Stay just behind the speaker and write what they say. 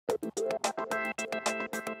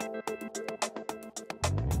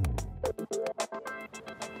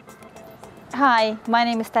Hi, my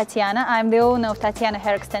name is Tatiana. I'm the owner of Tatiana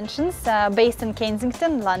Hair Extensions based in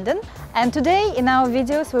Kensington, London. And today in our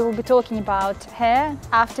videos we will be talking about hair,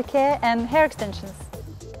 aftercare and hair extensions.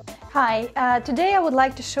 Hi, today I would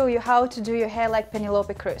like to show you how to do your hair like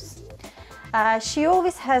Penelope Cruz. She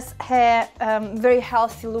always has hair very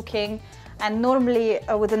healthy looking and normally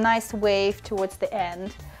with a nice wave towards the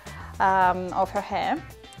end of her hair.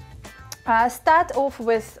 Start off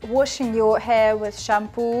with washing your hair with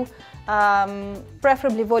shampoo,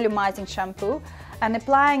 preferably volumizing shampoo, and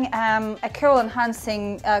applying a curl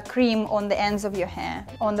enhancing cream on the ends of your hair,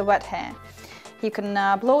 on the wet hair. You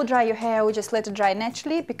can blow dry your hair or just let it dry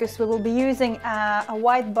naturally, because we will be using a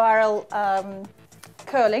wide barrel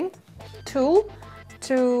curling tool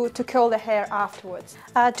to curl the hair afterwards.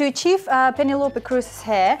 To achieve Penelope Cruz's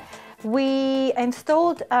hair, we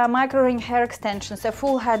installed micro-ring hair extensions, a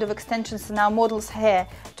full head of extensions in our model's hair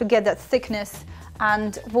to get that thickness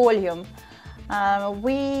and volume.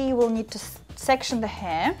 We will need to section the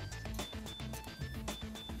hair.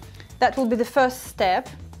 That will be the first step.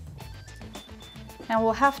 And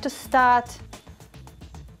we'll have to start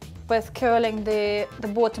with curling the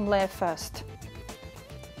bottom layer first.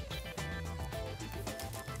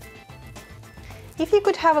 If you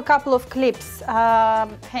could have a couple of clips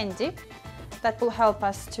handy, that will help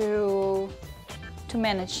us to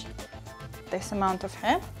manage this amount of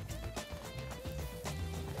hair.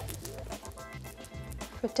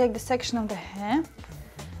 We take the section of the hair,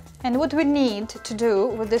 and what we need to do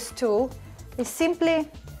with this tool is simply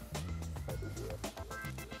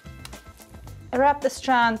wrap the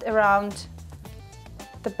strand around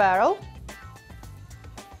the barrel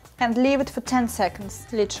and leave it for 10 seconds,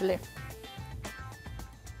 literally.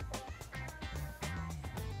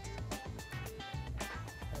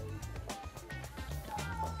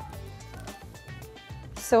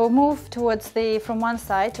 So move from one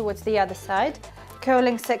side towards the other side,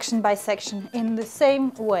 curling section by section in the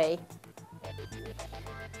same way.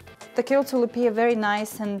 The curls will appear very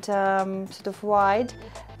nice and sort of wide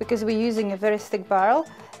because we're using a very thick barrel.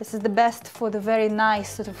 This is the best for the very nice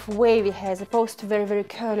sort of wavy hair as opposed to very, very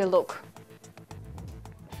curly look.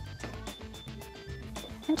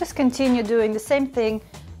 And just continue doing the same thing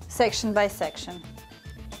section by section.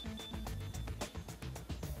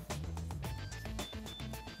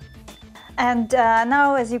 And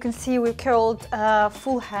now, as you can see, we curled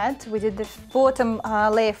full head. We did the bottom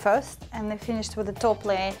layer first and then finished with the top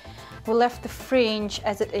layer. We left the fringe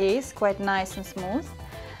as it is, quite nice and smooth.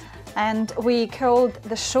 And we curled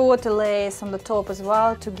the shorter layers on the top as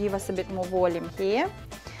well to give us a bit more volume here.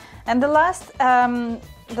 And the last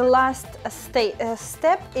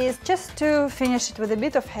step is just to finish it with a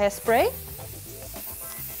bit of hairspray.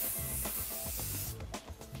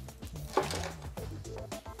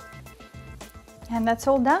 And that's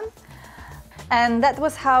all done. And that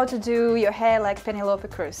was how to do your hair like Penelope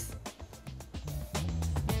Cruz.